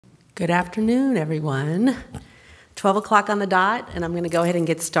Good afternoon, everyone. 12 o'clock on the dot, and I'm going to go ahead and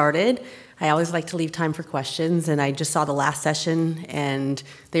get started. I always like to leave time for questions, and I just saw the last session, and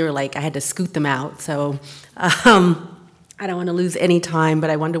they were like, I had to scoot them out, so I don't want to lose any time,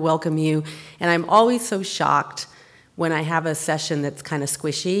 but I wanted to welcome you. And I'm always so shocked when I have a session that's kind of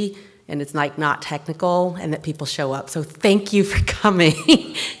squishy, and it's like not technical, and that people show up. So thank you for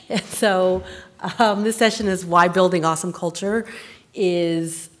coming. And so this session is why building awesome culture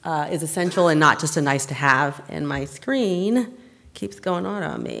is essential and not just a nice to have. And my screen keeps going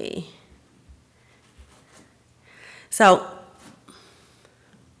on me. So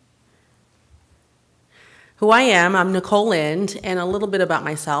who I am, I'm Nicole Lind, and a little bit about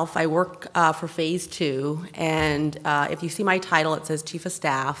myself. I work for Phase 2, and if you see my title, it says Chief of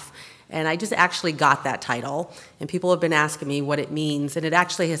Staff, and I just actually got that title, and people have been asking me what it means, and it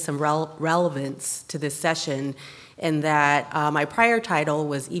actually has some relevance to this session, in that my prior title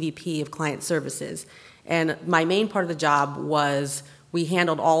was EVP of Client Services, and my main part of the job was I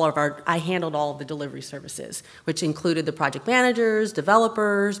handled all of the delivery services, which included the project managers,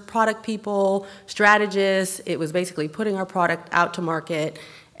 developers, product people, strategists. It was basically putting our product out to market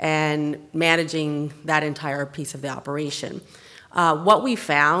and managing that entire piece of the operation. What we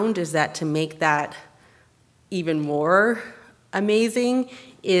found is that to make that even more amazing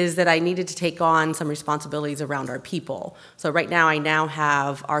is that I needed to take on some responsibilities around our people. So right now I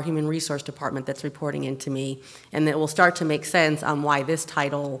have our human resource department that's reporting into me, and it will start to make sense on why this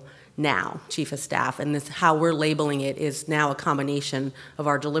title now, Chief of Staff, and this how we're labeling it is now a combination of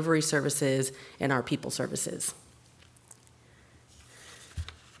our delivery services and our people services.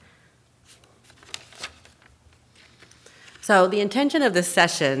 So the intention of this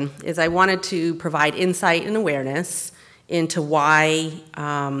session is I wanted to provide insight and awareness into why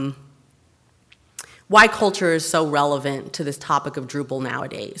culture is so relevant to this topic of Drupal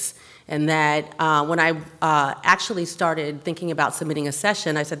nowadays. And that when I actually started thinking about submitting a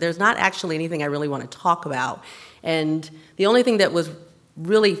session, I said, there's not actually anything I really want to talk about. And the only thing that was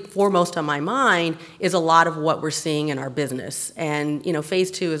really foremost on my mind is a lot of what we're seeing in our business. And you know,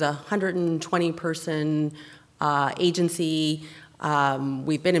 Phase 2 is a 120-person agency.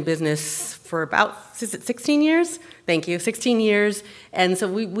 We've been in business for about, is it 16 years? Thank you, 16 years. And so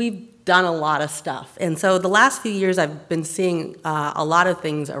we've done a lot of stuff. And so the last few years I've been seeing a lot of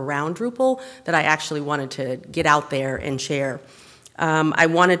things around Drupal that I actually wanted to get out there and share. I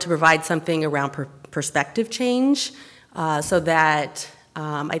wanted to provide something around perspective change so that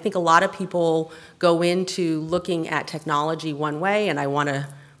I think a lot of people go into looking at technology one way, and I want to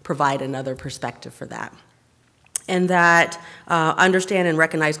provide another perspective for that. And that understand and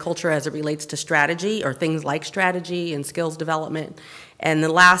recognize culture as it relates to strategy, or things like strategy and skills development. And the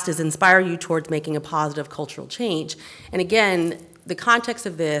last is inspire you towards making a positive cultural change. And again, the context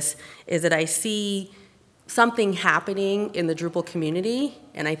of this is that I see something happening in the Drupal community,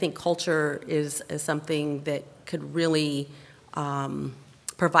 and I think culture is something that could really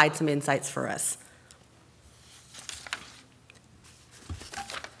provide some insights for us.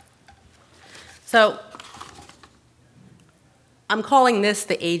 So I'm calling this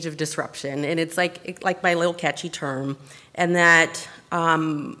the age of disruption, and it's like my little catchy term, and that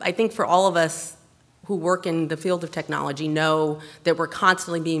I think for all of us who work in the field of technology know that we're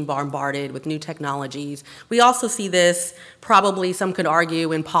constantly being bombarded with new technologies. We also see this, probably some could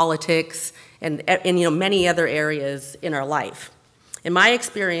argue, in politics and you know, many other areas in our life. In my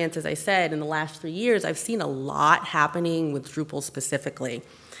experience, as I said, in the last 3 years, I've seen a lot happening with Drupal specifically,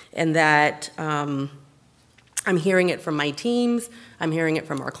 and that I'm hearing it from my teams, I'm hearing it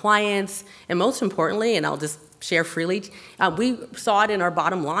from our clients, and most importantly, and I'll just share freely, we saw it in our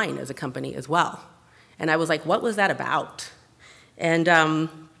bottom line as a company as well. And I was like, what was that about? And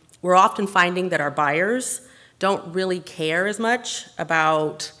we're often finding that our buyers don't really care as much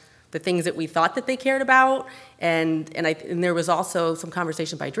about the things that we thought that they cared about. And there was also some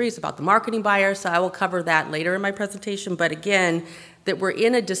conversation by Dries about the marketing buyer, so I will cover that later in my presentation. But again, that we're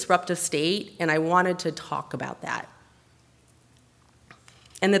in a disruptive state, and I wanted to talk about that.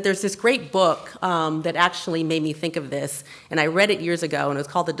 And that there's this great book that actually made me think of this, and I read it years ago, and it was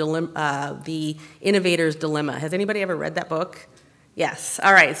called The Innovator's Dilemma. Has anybody ever read that book? Yes.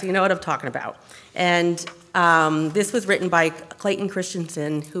 All right, so you know what I'm talking about. And this was written by Clayton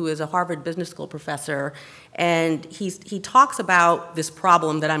Christensen, who is a Harvard Business School professor, and he talks about this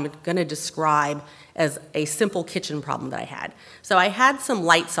problem that I'm going to describe as a simple kitchen problem that I had. So I had some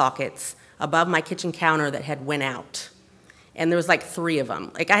light sockets above my kitchen counter that had went out. And there was like 3 of them.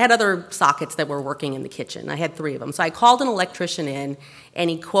 Like I had other sockets that were working in the kitchen. I had 3 of them. So I called an electrician in, and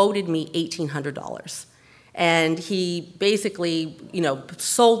he quoted me $1,800. And he basically,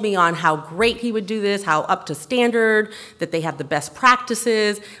 sold me on how great he would do this, how up to standard, that they have the best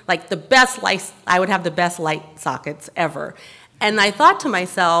practices, like I would have the best light sockets ever. And I thought to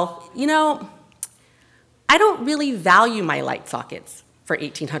myself, I don't really value my light sockets for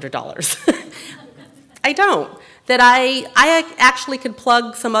 $1,800. I don't. That I actually could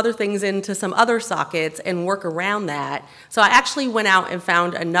plug some other things into some other sockets and work around that. So I actually went out and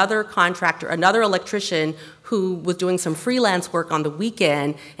found another contractor, another electrician who was doing some freelance work on the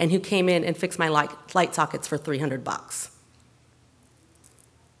weekend and who came in and fixed my light sockets for $300.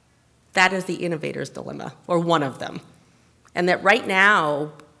 That is the innovator's dilemma, or one of them. And that right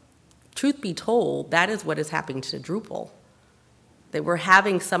now, truth be told, that is what is happening to Drupal. That we're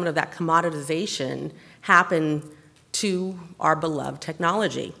having some of that commoditization happen to our beloved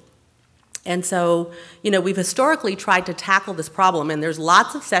technology. And so, we've historically tried to tackle this problem, and there's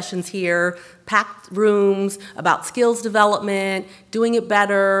lots of sessions here, packed rooms about skills development, doing it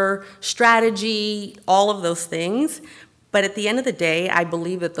better, strategy, all of those things. But at the end of the day, I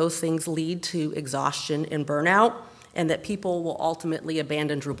believe that those things lead to exhaustion and burnout, and that people will ultimately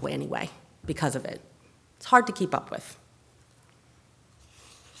abandon Drupal anyway because of it. It's hard to keep up with.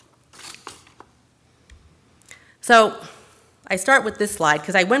 So I start with this slide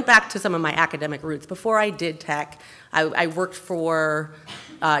because I went back to some of my academic roots. Before I did tech, I worked for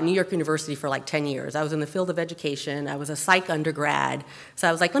New York University for like 10 years. I was in the field of education. I was a psych undergrad. So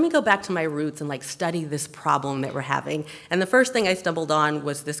I was like, let me go back to my roots and study this problem that we're having. And the first thing I stumbled on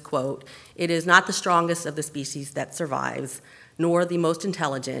was this quote: "It is not the strongest of the species that survives, nor the most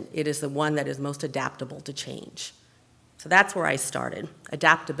intelligent. It is the one that is most adaptable to change." So that's where I started,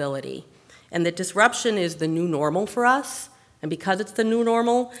 adaptability. And that disruption is the new normal for us. And because it's the new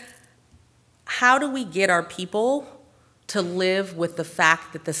normal, how do we get our people to live with the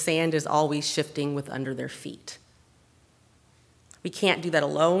fact that the sand is always shifting with under their feet? We can't do that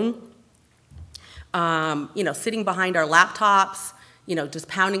alone. Sitting behind our laptops, just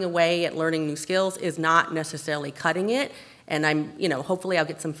pounding away at learning new skills is not necessarily cutting it. And hopefully I'll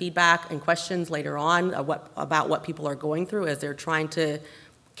get some feedback and questions later on about what people are going through as they're trying to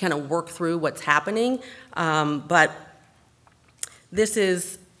kind of work through what's happening. But this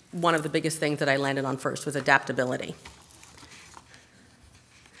is one of the biggest things that I landed on first, was adaptability.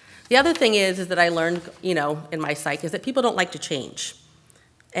 The other thing is that I learned, in my psych, is that people don't like to change.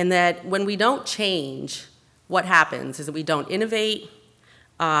 And that when we don't change, what happens is that we don't innovate,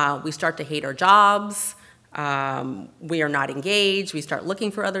 we start to hate our jobs, we are not engaged, we start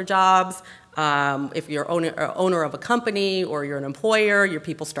looking for other jobs. If you're owner of a company or you're an employer, your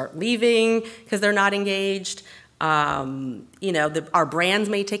people start leaving because they're not engaged. Our brands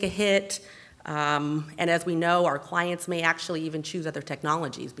may take a hit. And as we know, our clients may actually even choose other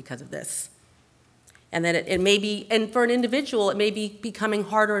technologies because of this. And then it may be, and for an individual, it may be becoming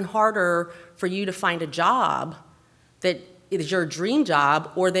harder and harder for you to find a job that is your dream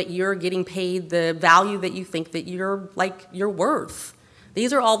job, or that you're getting paid the value that you think that you're worth.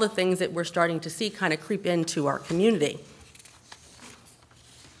 These are all the things that we're starting to see kind of creep into our community.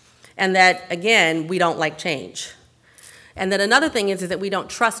 And that, again, we don't like change. And then another thing is that we don't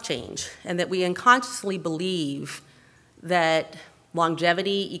trust change, and that we unconsciously believe that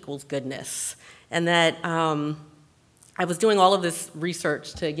longevity equals goodness. And that I was doing all of this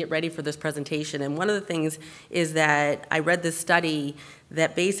research to get ready for this presentation, and one of the things is that I read this study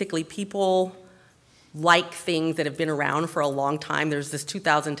that basically people like things that have been around for a long time. There's this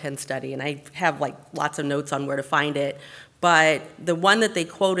 2010 study, and I have lots of notes on where to find it. But the one that they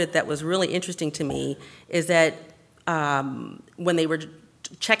quoted that was really interesting to me is that when they were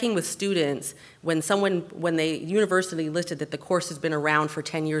checking with students, when the university listed that the course has been around for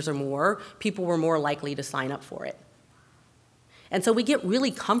 10 years or more, people were more likely to sign up for it. And so we get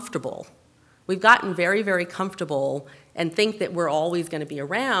really comfortable. We've gotten very, very comfortable and think that we're always going to be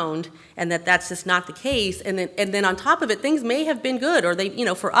around, and that that's just not the case. And then on top of it, things may have been good, or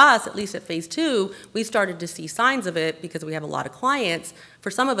for us, at least at phase 2, we started to see signs of it because we have a lot of clients.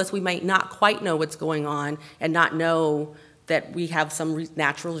 For some of us, we might not quite know what's going on and not know that we have some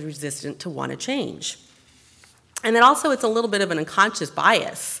natural resistance to want to change. And then also, it's a little bit of an unconscious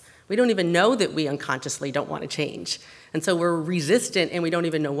bias. We don't even know that we unconsciously don't want to change. And so we're resistant, and we don't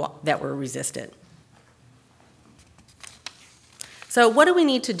even know that we're resistant. So what do we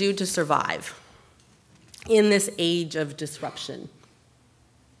need to do to survive in this age of disruption?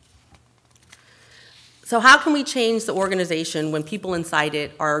 So how can we change the organization when people inside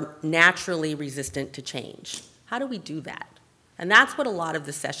it are naturally resistant to change? How do we do that? And that's what a lot of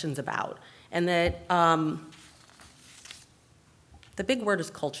this session's about. And that the big word is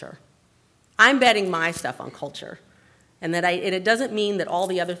culture. I'm betting my stuff on culture. And that it doesn't mean that all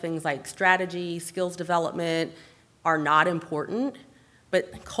the other things like strategy, skills development are not important,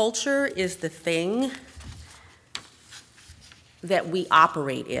 but culture is the thing that we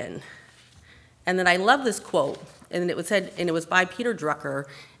operate in. And then I love this quote, and it was by Peter Drucker,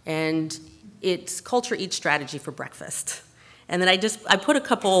 and it's culture eats strategy for breakfast. And then I put a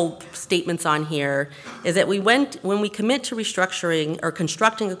couple statements on here, is that when we commit to restructuring or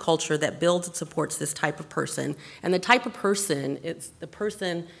constructing a culture that builds and supports this type of person, and the type of person is the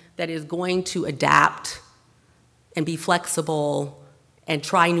person that is going to adapt and be flexible and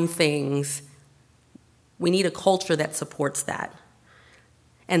try new things, we need a culture that supports that.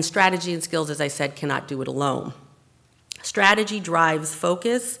 And strategy and skills, as I said, cannot do it alone. Strategy drives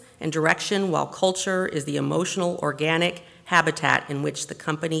focus and direction, while culture is the emotional, organic habitat in which the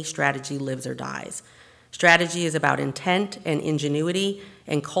company strategy lives or dies. Strategy is about intent and ingenuity,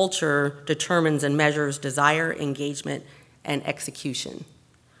 and culture determines and measures desire, engagement, and execution.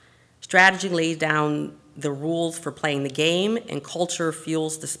 Strategy lays down the rules for playing the game, and culture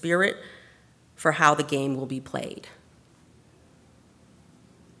fuels the spirit for how the game will be played.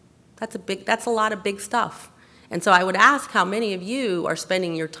 That's a lot of big stuff. And so I would ask how many of you are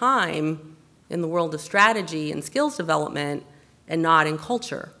spending your time in the world of strategy and skills development and not in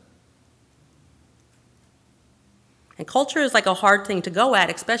culture. And culture is like a hard thing to go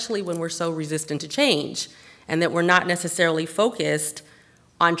at, especially when we're so resistant to change, and that we're not necessarily focused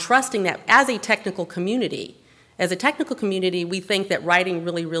on trusting that as a technical community. As a technical community, we think that writing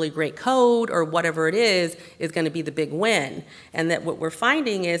really, really great code or whatever it is going to be the big win. And that what we're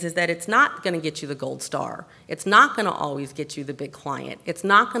finding is that it's not going to get you the gold star. It's not going to always get you the big client. It's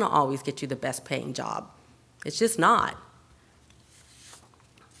not going to always get you the best paying job. It's just not.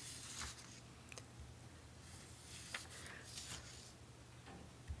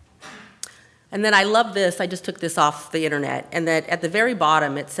 And then I love this, I just took this off the internet, and that at the very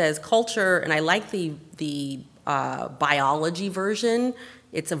bottom it says culture, and I like the biology version.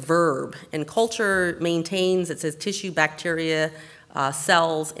 It's a verb, and culture maintains, it says tissue, bacteria,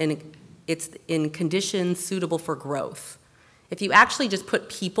 cells, and it's in conditions suitable for growth. If you actually just put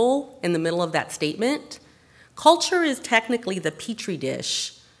people in the middle of that statement, culture is technically the petri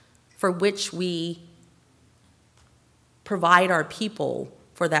dish for which we provide our people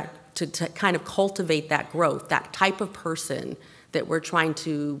for that, to kind of cultivate that growth, that type of person that we're trying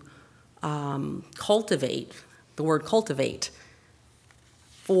to cultivate, the word cultivate,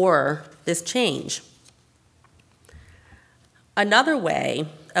 for this change. Another way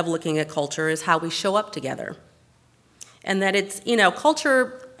of looking at culture is how we show up together. And that it's,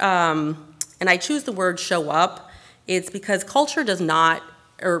 culture, and I choose the word show up, it's because culture does not,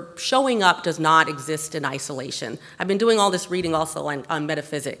 or showing up does not exist in isolation. I've been doing all this reading also on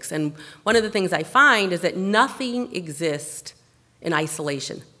metaphysics, and one of the things I find is that nothing exists in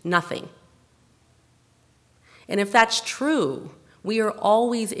isolation, nothing. And if that's true, we are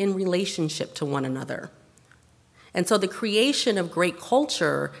always in relationship to one another. And so the creation of great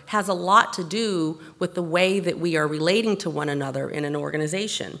culture has a lot to do with the way that we are relating to one another in an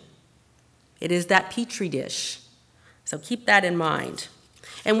organization. It is that petri dish. So keep that in mind.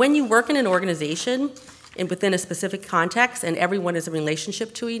 And when you work in an organization and within a specific context and everyone is in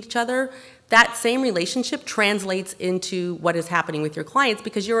relationship to each other, that same relationship translates into what is happening with your clients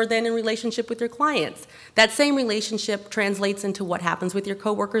because you're then in relationship with your clients. That same relationship translates into what happens with your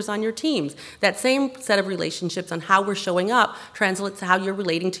coworkers on your teams. That same set of relationships on how we're showing up translates to how you're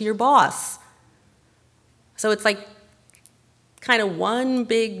relating to your boss. So it's like kind of one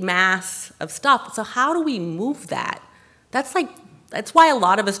big mass of stuff. So how do we move that? That's why a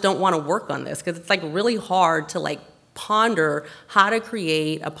lot of us don't want to work on this, because it's like really hard to ponder how to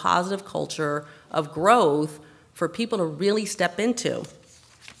create a positive culture of growth for people to really step into.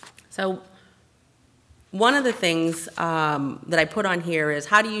 So one of the things that I put on here is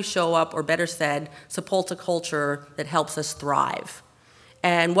how do you show up, or better said, support a culture that helps us thrive?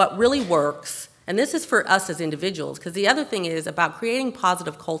 And what really works, and this is for us as individuals, because the other thing is about creating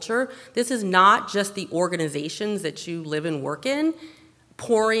positive culture, this is not just the organizations that you live and work in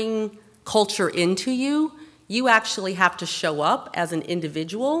pouring culture into you. You actually have to show up as an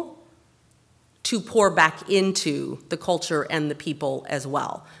individual to pour back into the culture and the people as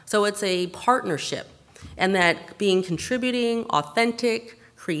well. So it's a partnership, and that being contributing, authentic,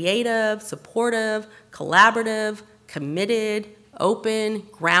 creative, supportive, collaborative, committed, open,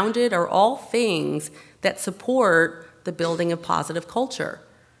 grounded are all things that support the building of positive culture.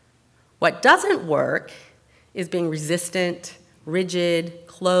 What doesn't work is being resistant, rigid,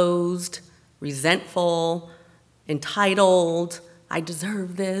 closed, resentful, entitled, I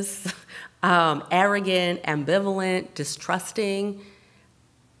deserve this, arrogant, ambivalent, distrusting.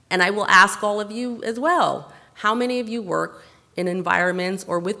 And I will ask all of you as well, how many of you work in environments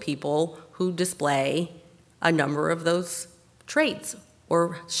or with people who display a number of those traits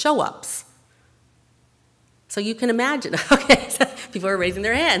or show-ups? So you can imagine, okay, so people are raising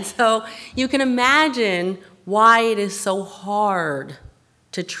their hands. So you can imagine why it is so hard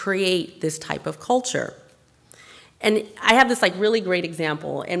to create this type of culture. And I have this like really great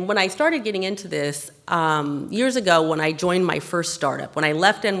example. And when I started getting into this, years ago when I joined my first startup, when I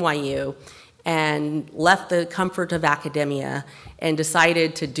left NYU and left the comfort of academia and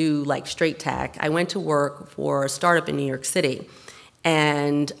decided to do like straight tech, I went to work for a startup in New York City.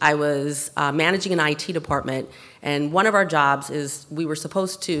 And I was managing an IT department, and one of our jobs is we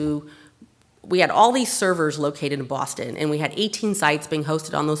had all these servers located in Boston, and we had 18 sites being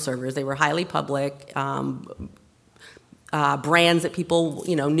hosted on those servers. They were highly public, brands that people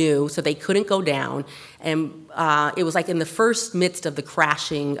knew, so they couldn't go down. And it was like in the first midst of the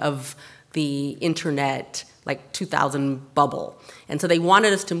crashing of the internet, like 2000 bubble. And so they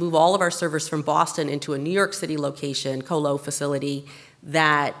wanted us to move all of our servers from Boston into a New York City location, colo facility,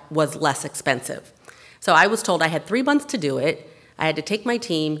 that was less expensive. So I was told I had 3 months to do it. I had to take my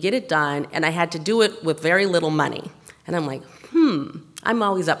team, get it done, and I had to do it with very little money. And I'm like, I'm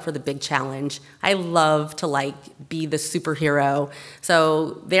always up for the big challenge. I love to like be the superhero.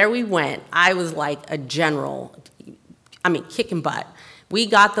 So there we went. I was like a general, kicking butt. We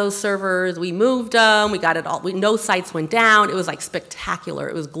got those servers, we moved them, we got it all, no sites went down. It was like spectacular,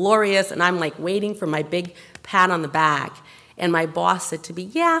 it was glorious, and I'm like waiting for my big pat on the back. And my boss said to me,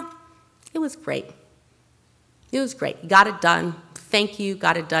 yeah, it was great. It was great, you got it done, thank you,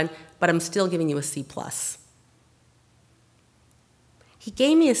 got it done, but I'm still giving you a C+. He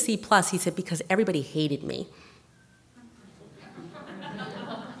gave me a C+, he said, because everybody hated me.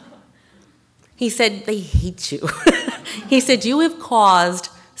 He said, they hate you. He said, you have caused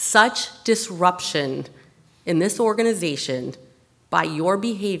such disruption in this organization by your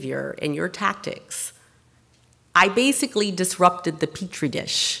behavior and your tactics. I basically disrupted the petri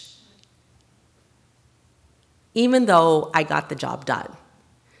dish, even though I got the job done.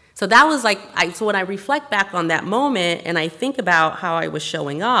 So that was like, so when I reflect back on that moment and I think about how I was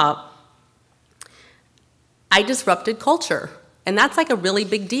showing up, I disrupted culture. And that's like a really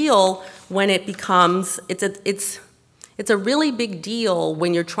big deal when it becomes, it's a really big deal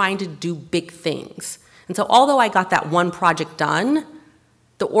when you're trying to do big things. And so although I got that one project done,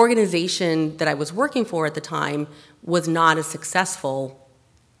 the organization that I was working for at the time was not as successful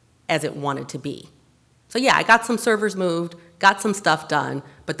as it wanted to be. So yeah, I got some servers moved, got some stuff done,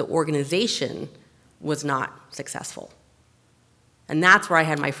 but the organization was not successful. And that's where I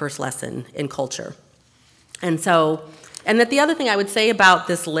had my first lesson in culture. And that the other thing I would say about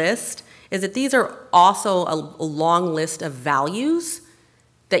this list is that these are also a long list of values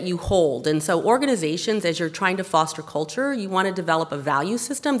that you hold. And so organizations, as you're trying to foster culture, you want to develop a value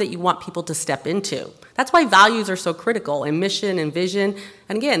system that you want people to step into. That's why values are so critical, and mission and vision.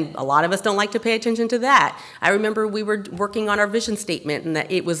 And again, a lot of us don't like to pay attention to that. I remember we were working on our vision statement, and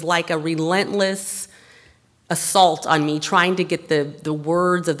that it was like a relentless assault on me trying to get the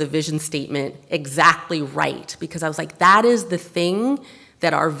words of the vision statement exactly right, because I was like, that is the thing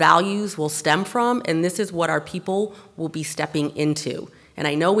that our values will stem from, and this is what our people will be stepping into. And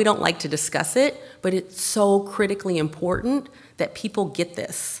I know we don't like to discuss it, but it's so critically important that people get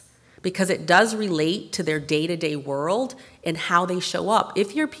this, because it does relate to their day-to-day world and how they show up.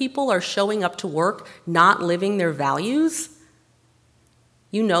 If your people are showing up to work not living their values,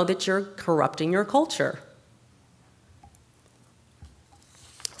 you know that you're corrupting your culture.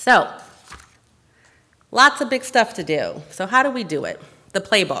 So, lots of big stuff to do. So how do we do it? The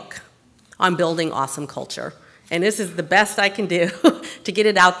playbook on building awesome culture. And this is the best I can do to get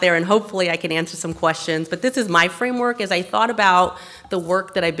it out there, and hopefully I can answer some questions. But this is my framework as I thought about the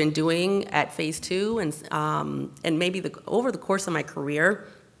work that I've been doing at Phase 2 and maybe over the course of my career.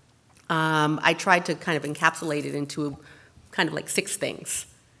 I tried to kind of encapsulate it into kind of like 6 things,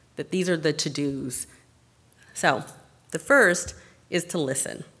 that these are the to-dos. So the first is to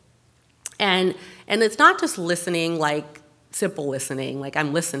listen. And it's not just listening like simple listening, like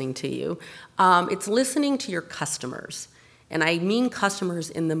I'm listening to you. It's listening to your customers. And I mean customers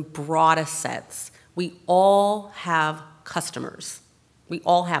in the broadest sense. We all have customers. We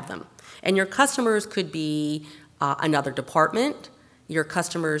all have them. And your customers could be another department. Your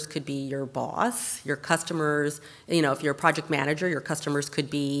customers could be your boss. Your customers, if you're a project manager, your customers could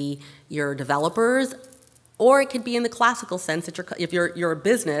be your developers. Or it could be in the classical sense that if you're a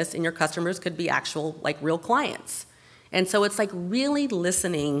business and your customers could be actual, like real clients. And so it's like really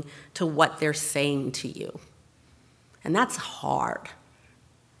listening to what they're saying to you. And that's hard.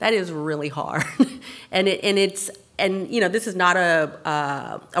 That is really hard. and you know, this is not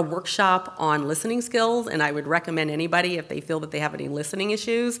a workshop on listening skills, and I would recommend anybody, if they feel that they have any listening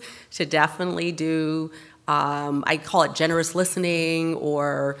issues, to definitely do, I call it generous listening,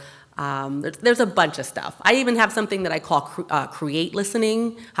 or there's a bunch of stuff. I even have something that I call create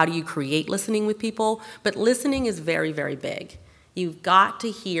listening. How do you create listening with people? But listening is very, very big. You've got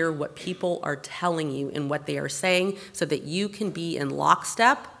to hear what people are telling you and what they are saying so that you can be in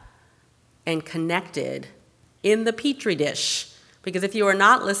lockstep and connected in the petri dish. Because if you are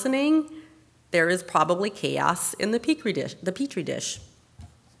not listening, there is probably chaos in the petri dish.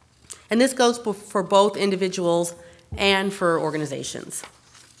 And this goes for both individuals and for organizations.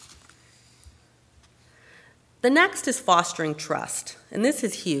 The next is fostering trust, and this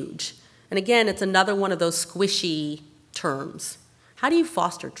is huge. And again, it's another one of those squishy terms. How do you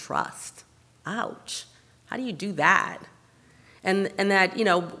foster trust? Ouch. How do you do that? And that, you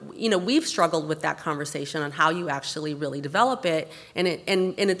know, we've struggled with that conversation on how you actually really develop it. And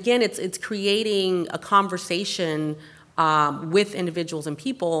again, it's creating a conversation with individuals and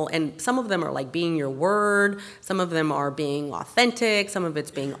people, and some of them are like being your word, some of them are being authentic, some of it's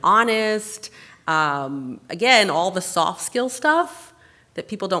being honest. Again, all the soft skill stuff that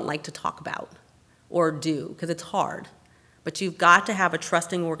people don't like to talk about or do because it's hard. But you've got to have a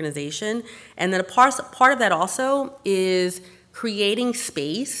trusting organization. And then a part of that also is creating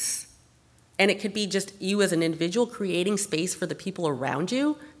space, and it could be just you as an individual creating space for the people around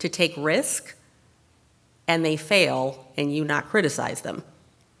you to take risk, and they fail, and you not criticize them.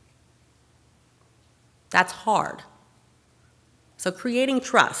 That's hard. So creating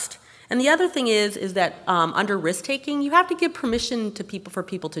trust. And the other thing is that under risk-taking, you have to give permission to people for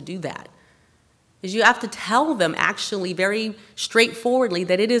people to do that. Is you have to tell them actually very straightforwardly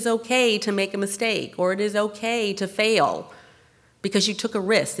that it is okay to make a mistake, or it is okay to fail because you took a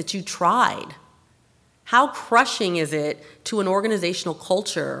risk, that you tried. How crushing is it to an organizational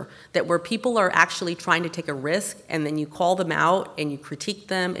culture that where people are actually trying to take a risk, and then you call them out and you critique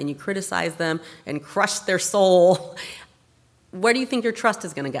them and you criticize them and crush their soul? Where do you think your trust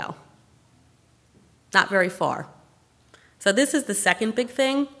is going to go? Not very far. So this is the second big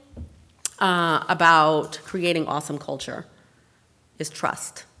thing about creating awesome culture, is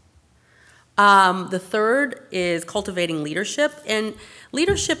trust. The third is cultivating leadership. And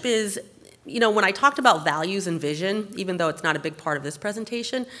leadership is, you know, when I talked about values and vision, even though it's not a big part of this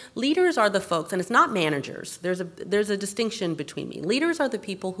presentation, leaders are the folks, and it's not managers. There's a distinction between me. Leaders are the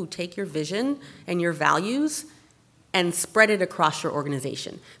people who take your vision and your values and spread it across your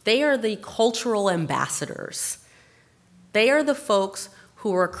organization. They are the cultural ambassadors. They are the folks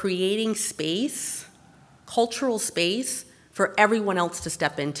who are creating space, cultural space, for everyone else to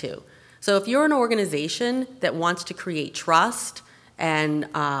step into. So if you're an organization that wants to create trust and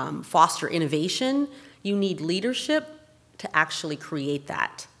foster innovation, you need leadership to actually create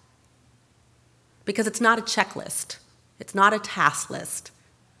that. Because it's not a checklist. It's not a task list.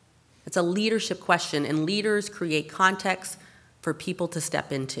 It's a leadership question, and leaders create context for people to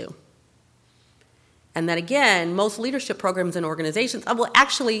step into. And that, again, most leadership programs in organizations, well,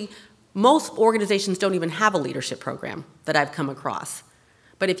 actually, most organizations don't even have a leadership program that I've come across.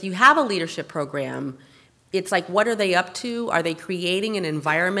 But if you have a leadership program, it's like, what are they up to? Are they creating an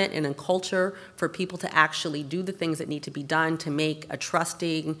environment and a culture for people to actually do the things that need to be done to make a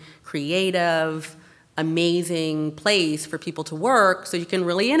trusting, creative, amazing place for people to work so you can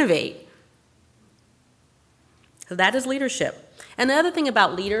really innovate? So that is leadership. And the other thing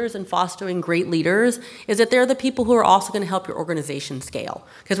about leaders and fostering great leaders is that they're the people who are also going to help your organization scale.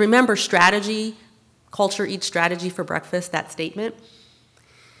 Because remember, strategy, culture eats strategy for breakfast, that statement,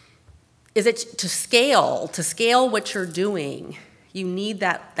 is it to scale what you're doing, you need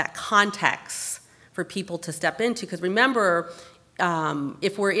that context for people to step into. Because remember,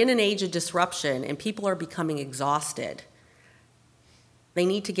 if we're in an age of disruption and people are becoming exhausted, they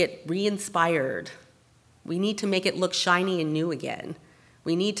need to get re-inspired. We need to make it look shiny and new again.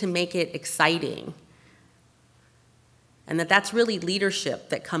 We need to make it exciting. And that's really leadership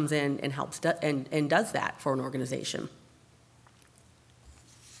that comes in and helps and does that for an organization.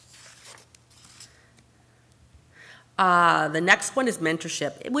 The next one is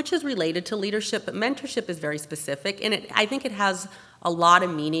mentorship, which is related to leadership, but mentorship is very specific, and I think it has a lot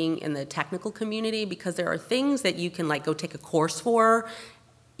of meaning in the technical community because there are things that you can like go take a course for.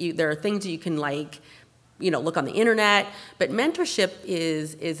 There are things that you can like, look on the internet, but mentorship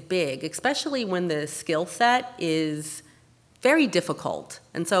is big, especially when the skill set is very difficult.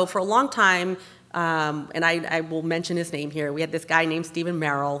 And so for a long time, and I will mention his name here. We had this guy named Stephen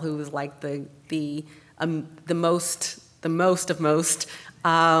Merrill, who was like the most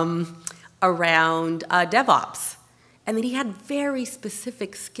around DevOps. And then he had very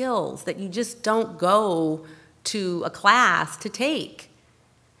specific skills that you just don't go to a class to take.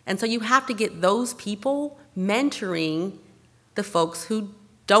 And so you have to get those people mentoring the folks who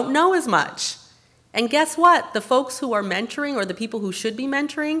don't know as much. And guess what? The folks who are mentoring, or the people who should be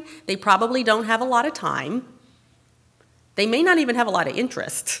mentoring, they probably don't have a lot of time. They may not even have a lot of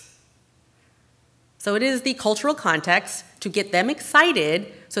interest. So it is the cultural context to get them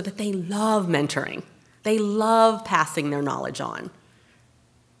excited so that they love mentoring. They love passing their knowledge on.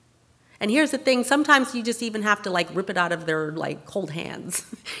 And here's the thing, sometimes you just even have to like rip it out of their like cold hands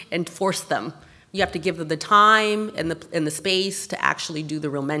and force them. You have to give them the time and the space to actually do the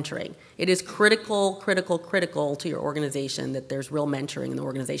real mentoring. It is critical to your organization that there's real mentoring in the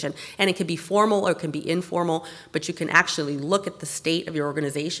organization. And it can be formal or it can be informal, but you can actually look at the state of your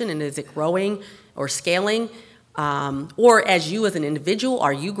organization and is it growing or scaling? Or as you as an individual,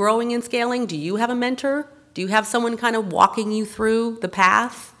 are you growing and scaling? Do you have a mentor? Do you have someone kind of walking you through the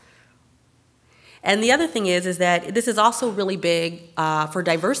path? And the other thing is that this is also really big for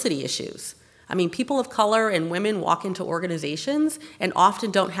diversity issues. I mean, people of color and women walk into organizations and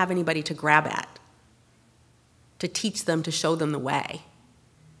often don't have anybody to grab at, to teach them, to show them the way.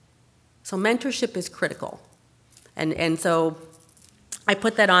 So mentorship is critical. And so I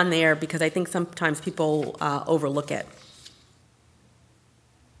put that on there because I think sometimes people overlook it.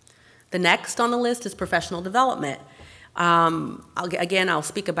 The next on the list is professional development. I'll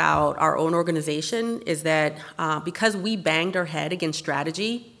speak about our own organization, is that because we banged our head against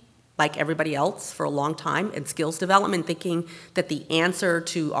strategy, like everybody else for a long time, and skills development, thinking that the answer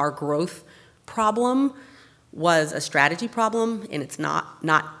to our growth problem was a strategy problem, and it's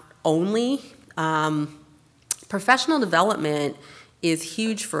not only. Professional development is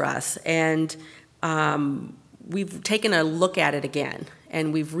huge for us, and we've taken a look at it again,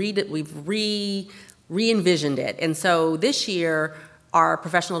 and we've re-envisioned it. And so this year, our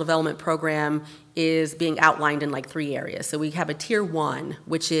professional development program is being outlined in like 3 areas. So we have a tier 1,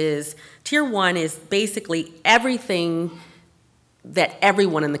 which is, tier 1 is basically everything that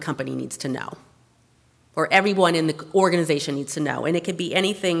everyone in the company needs to know, or everyone in the organization needs to know. And it could be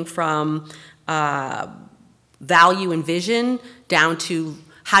anything from value and vision down to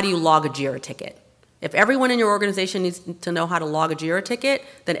how do you log a JIRA ticket. If everyone in your organization needs to know how to log a JIRA ticket,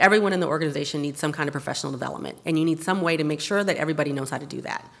 then everyone in the organization needs some kind of professional development. And you need some way to make sure that everybody knows how to do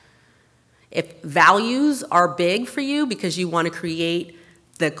that. If values are big for you because you want to create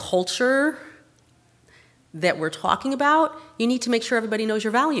the culture that we're talking about, you need to make sure everybody knows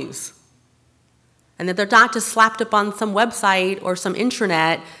your values. And that they're not just slapped up on some website or some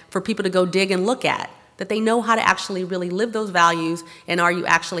intranet for people to go dig and look at. That they know how to actually really live those values, and are you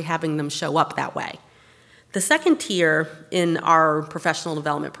actually having them show up that way. The second tier in our professional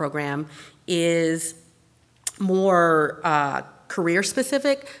development program is more career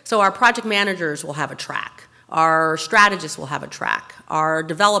specific. So our project managers will have a track. Our strategists will have a track. Our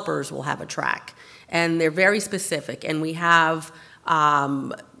developers will have a track. And they're very specific. And we have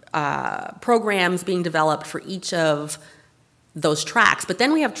programs being developed for each of those tracks. But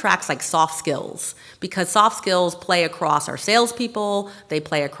then we have tracks like soft skills, because soft skills play across our salespeople, they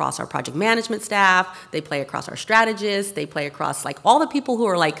play across our project management staff, they play across our strategists, they play across like all the people who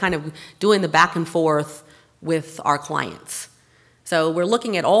are like kind of doing the back and forth with our clients. So we're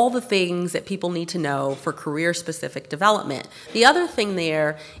looking at all the things that people need to know for career-specific development. The other thing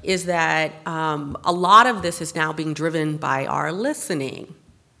there is that a lot of this is now being driven by our listening.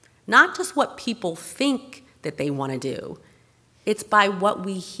 Not just what people think that they want to do. It's by what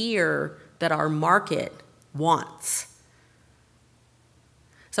we hear that our market wants.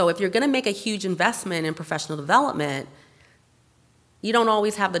 So if you're going to make a huge investment in professional development, you don't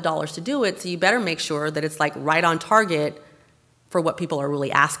always have the dollars to do it, so you better make sure that it's like right on target for what people are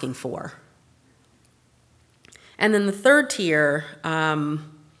really asking for. And then the third tier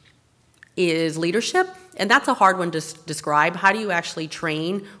is leadership. And that's a hard one to describe. How do you actually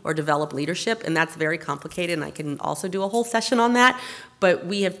train or develop leadership? And that's very complicated, and I can also do a whole session on that. But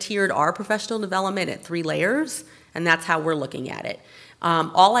we have tiered our professional development at 3 layers, and that's how we're looking at it.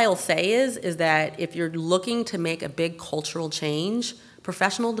 All I'll say is that if you're looking to make a big cultural change,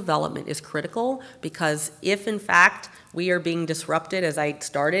 professional development is critical, because if, in fact, we are being disrupted, as I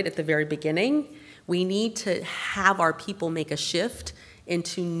started at the very beginning, we need to have our people make a shift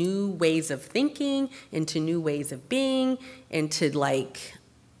into new ways of thinking, into new ways of being, into like,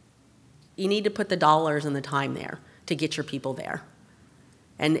 you need to put the dollars and the time there to get your people there.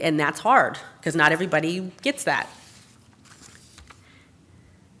 And that's hard, because not everybody gets that.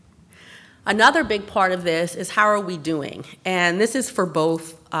 Another big part of this is how are we doing? And this is for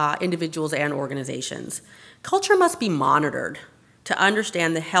both individuals and organizations. Culture must be monitored to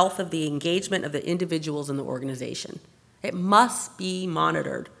understand the health of the engagement of the individuals in the organization. It must be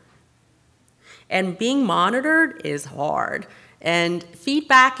monitored. And being monitored is hard. And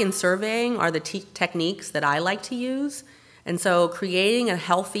feedback and surveying are the techniques that I like to use. And so creating a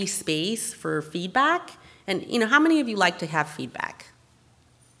healthy space for feedback. And how many of you like to have feedback?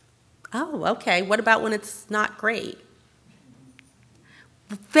 Oh, okay. What about when it's not great?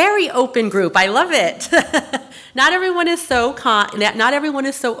 Very open group. I love it. Not everyone is so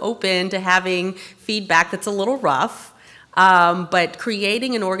open to having feedback that's a little rough. But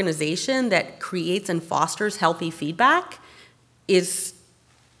creating an organization that creates and fosters healthy feedback is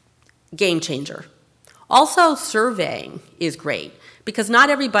game changer. Also, surveying is great, because not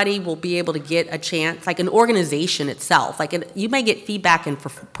everybody will be able to get a chance, like an organization itself. You may get feedback in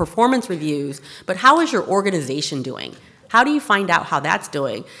performance reviews, but how is your organization doing? How do you find out how that's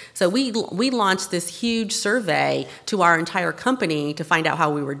doing? So we launched this huge survey to our entire company to find out how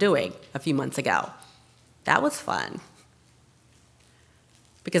we were doing a few months ago. That was fun,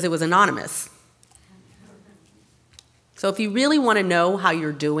 because it was anonymous. So if you really want to know how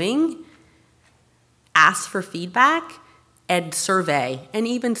you're doing, ask for feedback and survey, and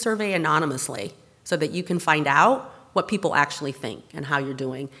even survey anonymously, so that you can find out what people actually think and how you're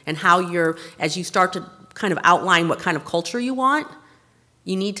doing, and how as you start to kind of outline what kind of culture you want,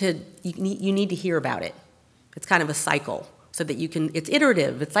 you need to hear about it. It's kind of a cycle, so that it's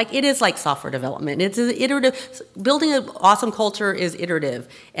iterative. It is like software development. It's iterative. Building an awesome culture is iterative,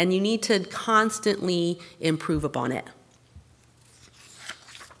 and you need to constantly improve upon it.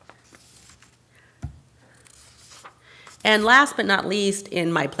 And last but not least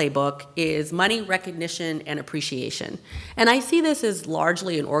in my playbook is money, recognition, and appreciation. And I see this as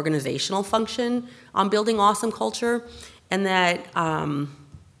largely an organizational function on building awesome culture, and that I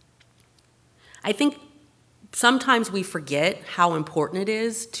think sometimes we forget how important it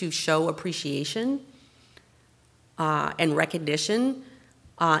is to show appreciation and recognition,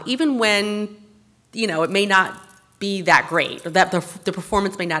 even when it may not be that great, or that the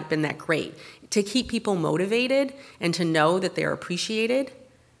performance may not have been that great. To keep people motivated and to know that they're appreciated,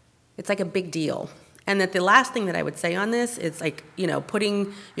 it's like a big deal. And that the last thing that I would say on this is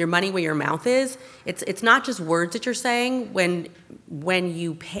putting your money where your mouth is. It's not just words that you're saying when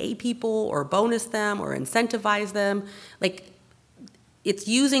you pay people or bonus them or incentivize them. It's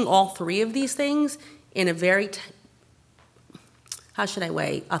using all three of these things in a very,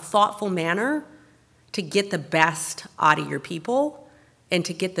 a thoughtful manner to get the best out of your people, and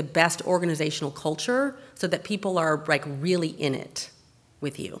to get the best organizational culture, so that people are really in it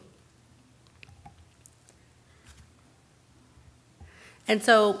with you. And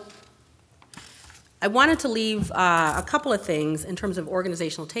so I wanted to leave a couple of things in terms of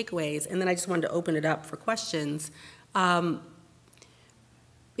organizational takeaways, and then I just wanted to open it up for questions.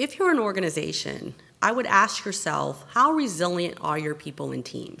 If you're an organization, I would ask yourself, how resilient are your people and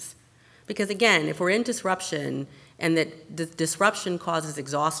teams? Because again, if we're in disruption, and that the disruption causes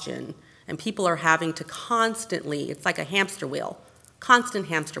exhaustion, and people are having to constantly, it's like a hamster wheel, constant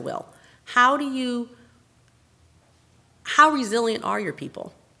hamster wheel. How resilient are your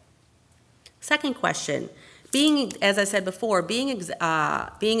people? Second question, as I said before, being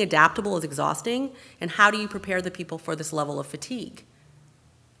adaptable is exhausting, and how do you prepare the people for this level of fatigue?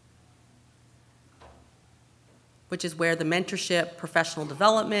 Which is where the mentorship, professional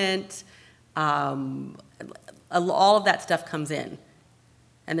development, all of that stuff comes in,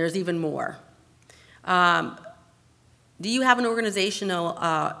 and there's even more. Do you have an organizational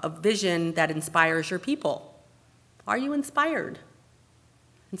a vision that inspires your people? Are you inspired?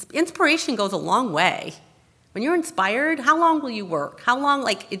 Inspiration goes a long way. When you're inspired, how long will you work? How long?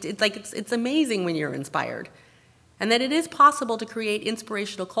 It's amazing when you're inspired, and that it is possible to create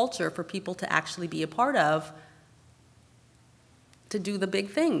inspirational culture for people to actually be a part of, to do the big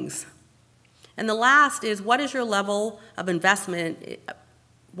things. And the last is, what is your level of investment?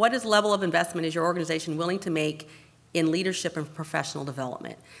 What level of investment is your organization willing to make in leadership and professional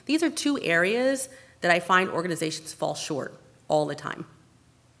development? These are two areas that I find organizations fall short all the time.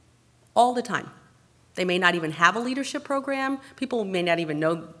 All the time. They may not even have a leadership program. People may not even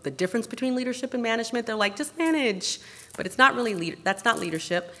know the difference between leadership and management. They're like, just manage. But it's not really, that's not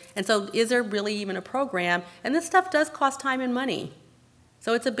leadership. And so is there really even a program? And this stuff does cost time and money.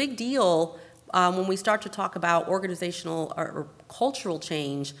 So it's a big deal when we start to talk about organizational or cultural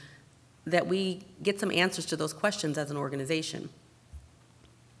change, that we get some answers to those questions as an organization.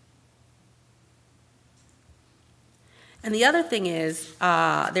 And the other thing is,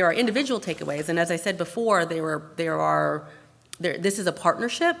 there are individual takeaways, and as I said before, this is a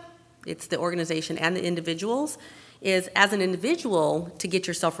partnership. It's the organization and the individuals. Is as an individual, to get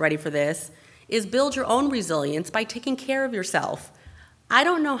yourself ready for this, is build your own resilience by taking care of yourself. I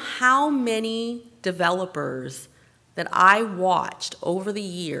don't know how many developers that I watched over the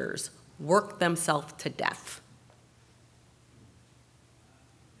years work themselves to death.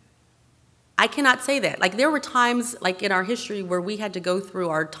 I cannot say that. Like, there were times, like in our history, where we had to go through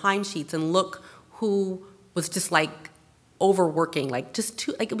our timesheets and look who was just like overworking, like just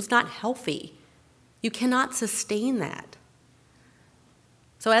too, like it was not healthy. You cannot sustain that.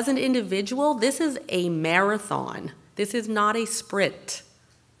 So as an individual, this is a marathon. This is not a sprint.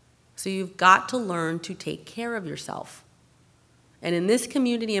 So you've got to learn to take care of yourself. And in this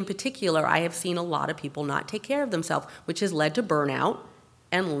community in particular, I have seen a lot of people not take care of themselves, which has led to burnout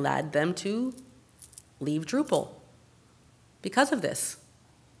and led them to leave Drupal because of this.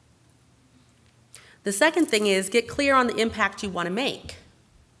 The second thing is get clear on the impact you want to make.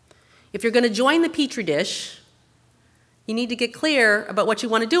 If you're going to join the Petri dish, you need to get clear about what you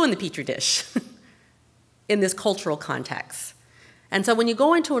want to do in the Petri dish in this cultural context. And so when you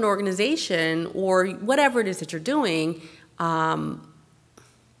go into an organization or whatever it is that you're doing, you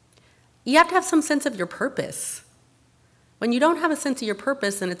have to have some sense of your purpose. When you don't have a sense of your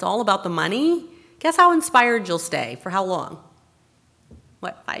purpose and it's all about the money, guess how inspired you'll stay? For how long?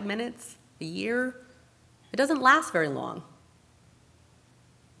 What, 5 minutes? A year? It doesn't last very long.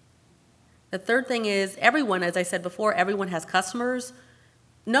 The third thing is everyone, as I said before, everyone has customers.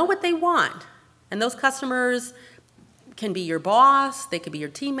 Know what they want. And those customers can be your boss, they could be your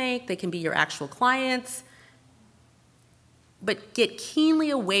teammate, they can be your actual clients. But get keenly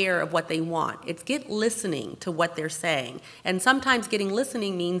aware of what they want. It's get listening to what they're saying. And sometimes getting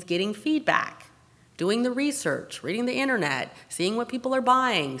listening means getting feedback, doing the research, reading the internet, seeing what people are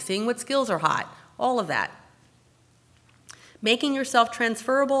buying, seeing what skills are hot, all of that. Making yourself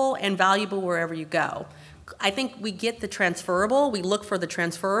transferable and valuable wherever you go. I think we get the transferable, we look for the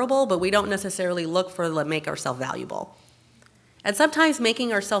transferable, but we don't necessarily look for the make ourselves valuable. And sometimes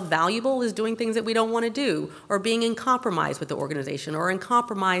making ourselves valuable is doing things that we don't want to do, or being in compromise with the organization, or in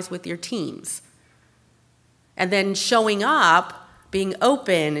compromise with your teams. And then showing up, being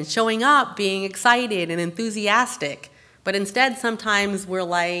open, and showing up, being excited and enthusiastic. But instead, sometimes we're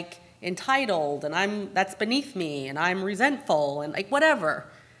like entitled, and that's beneath me, and I'm resentful, and like whatever.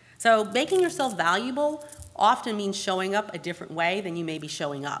 So making yourself valuable often means showing up a different way than you may be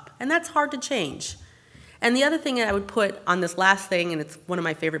showing up. And that's hard to change. And the other thing that I would put on this last thing, and it's one of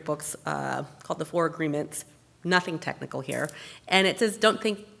my favorite books called The Four Agreements, nothing technical here, and it says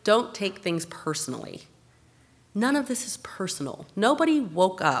don't take things personally. None of this is personal. Nobody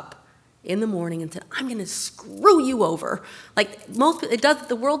woke up in the morning and said, I'm going to screw you over. Like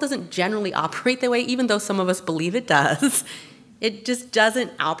the world doesn't generally operate that way, even though some of us believe it does. It just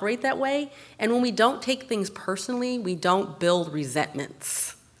doesn't operate that way. And when we don't take things personally, we don't build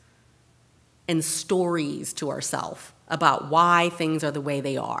resentments and stories to ourselves about why things are the way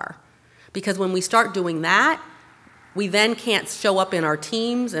they are. Because when we start doing that, we then can't show up in our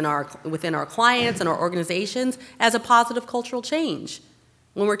teams and within our clients and our organizations as a positive cultural change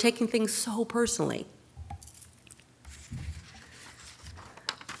when we're taking things so personally.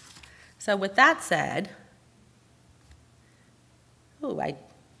 So with that said,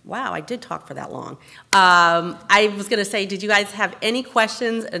 wow, I did talk for that long. I was going to say, did you guys have any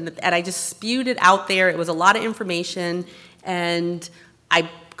questions? And I just spewed it out there. It was a lot of information, and I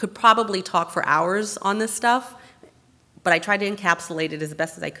could probably talk for hours on this stuff, but I tried to encapsulate it as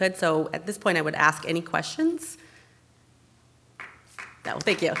best as I could. So at this point, I would ask any questions. No,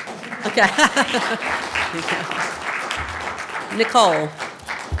 thank you. Okay. Thank you. Nicole.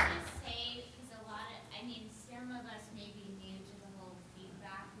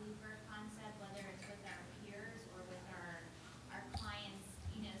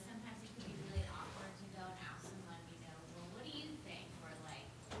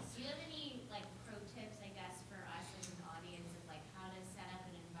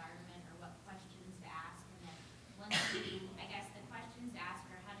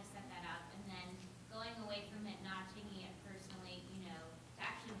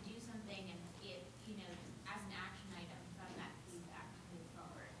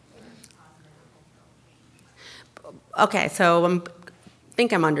 Okay, so I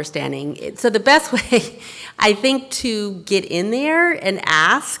think I'm understanding. So the best way, I think, to get in there and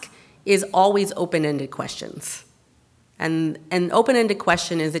ask is always open-ended questions. And an open-ended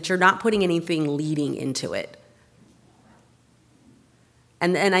question is that you're not putting anything leading into it.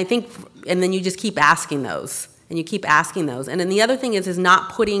 And I think, and then you just keep asking those And you keep asking those. And then the other thing is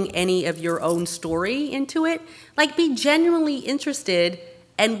not putting any of your own story into it. Like, be genuinely interested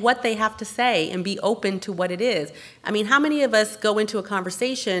in what they have to say and be open to what it is. I mean, how many of us go into a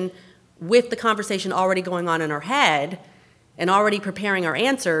conversation with the conversation already going on in our head and already preparing our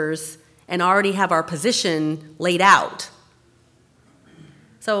answers and already have our position laid out?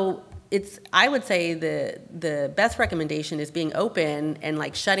 So I would say the best recommendation is being open and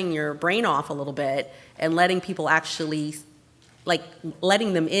like shutting your brain off a little bit and letting people actually, like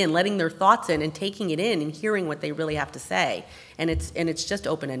letting them in, letting their thoughts in and taking it in and hearing what they really have to say. And it's just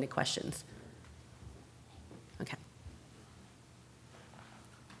open-ended questions. Okay.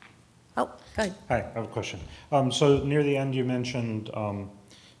 Oh, go ahead. Hi, I have a question. So near the end you mentioned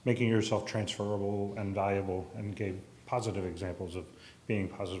making yourself transferable and valuable and gave positive examples of being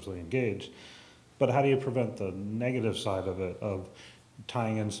positively engaged. But how do you prevent the negative side of it, of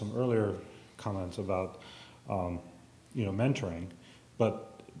tying in some earlier comments about mentoring,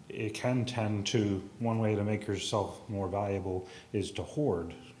 but it can tend to, one way to make yourself more valuable is to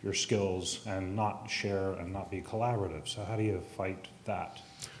hoard your skills and not share and not be collaborative. So how do you fight that?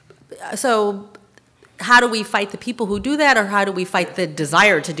 So how do we fight the people who do that, or how do we fight the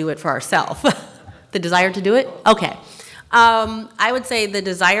desire to do it for ourselves? The desire to do it? Okay. I would say the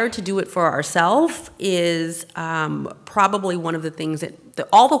desire to do it for ourselves is probably one of the things that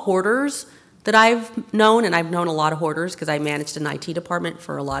all the hoarders that I've known, and I've known a lot of hoarders because I managed an IT department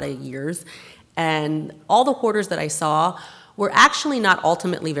for a lot of years, and all the hoarders that I saw were actually not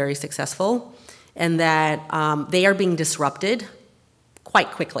ultimately very successful, and that they are being disrupted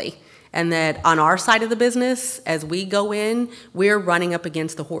quite quickly. And that on our side of the business, as we go in, we're running up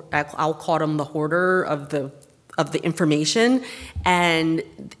against I'll call them the hoarder of the information, and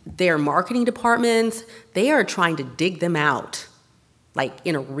their marketing departments, they are trying to dig them out, like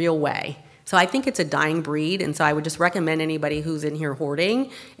in a real way. So I think it's a dying breed, and so I would just recommend anybody who's in here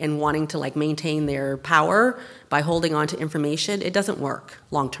hoarding and wanting to like maintain their power by holding on to information, it doesn't work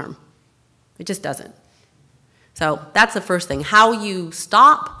long term. It just doesn't. So that's the first thing. How you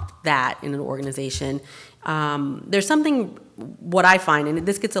stop that in an organization, there's something, what I find, and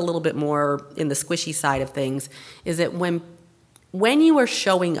this gets a little bit more in the squishy side of things, is that when you are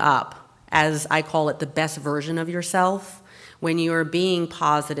showing up as, I call it, the best version of yourself, when you are being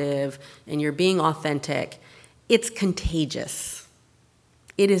positive and you're being authentic, it's contagious.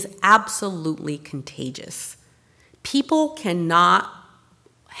 It is absolutely contagious. People cannot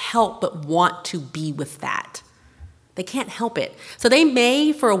help but want to be with that. They can't help it. So they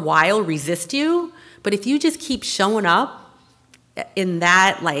may, for a while, resist you, but if you just keep showing up in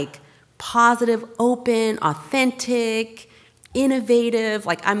that, like, positive, open, authentic, innovative,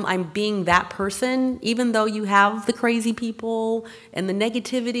 like I'm being that person, even though you have the crazy people and the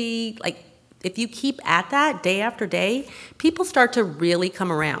negativity, like, if you keep at that day after day, people start to really come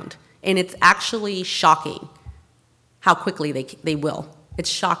around. And it's actually shocking how quickly they will. It's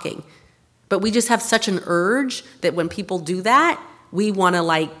shocking. But we just have such an urge that when people do that, we want to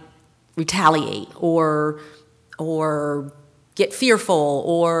like retaliate or get fearful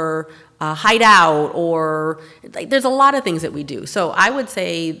or hide out, or like, there's a lot of things that we do. So I would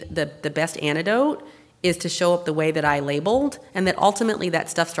say the best antidote is to show up the way that I labeled, and that ultimately that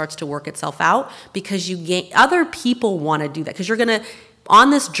stuff starts to work itself out, because other people want to do that, because you're going to, on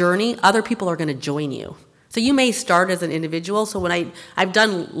this journey, other people are going to join you. So you may start as an individual. So when I've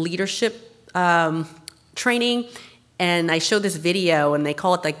done leadership training, and I show this video, and they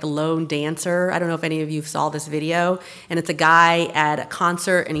call it like the lone dancer. I don't know if any of you saw this video, and it's a guy at a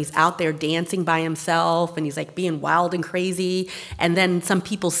concert, and he's out there dancing by himself, and he's like being wild and crazy, and then some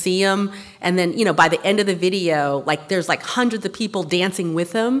people see him, and then, you know, by the end of the video, like there's like hundreds of people dancing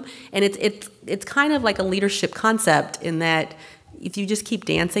with him, and it's kind of like a leadership concept in that if you just keep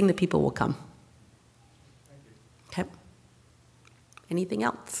dancing, the people will come. Okay. Anything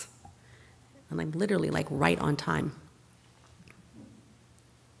else? And I'm literally like right on time.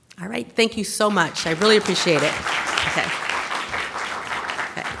 All right, thank you so much. I really appreciate it. Okay.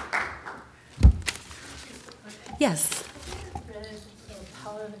 Okay. Yes.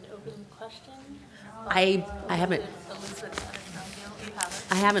 Power of an open question. I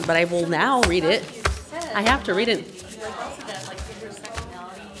haven't, but I will now read it. I have to read it. Also that, like,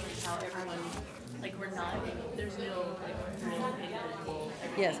 intersectionality and how everyone, like, we're not, there's no, like, real individual.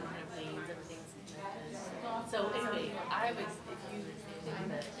 Yes. So anyway, I was, if you think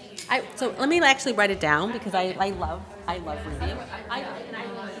that. So let me actually write it down, because I love reading. I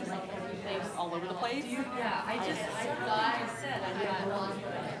love like everything all over the place. Yeah, I just thought I said I had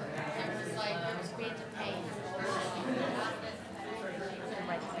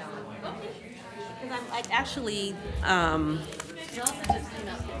Because I'm like actually, It also just came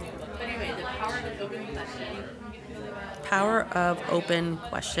out with a new book. But anyway, The Power of an Open Question. Power of Open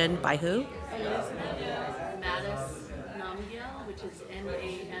Question by who? Elizabeth Mattis Namgyel, which is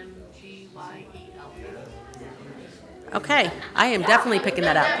Namgyel. Okay, I am definitely picking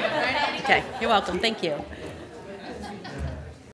that up. Okay, you're welcome. Thank you.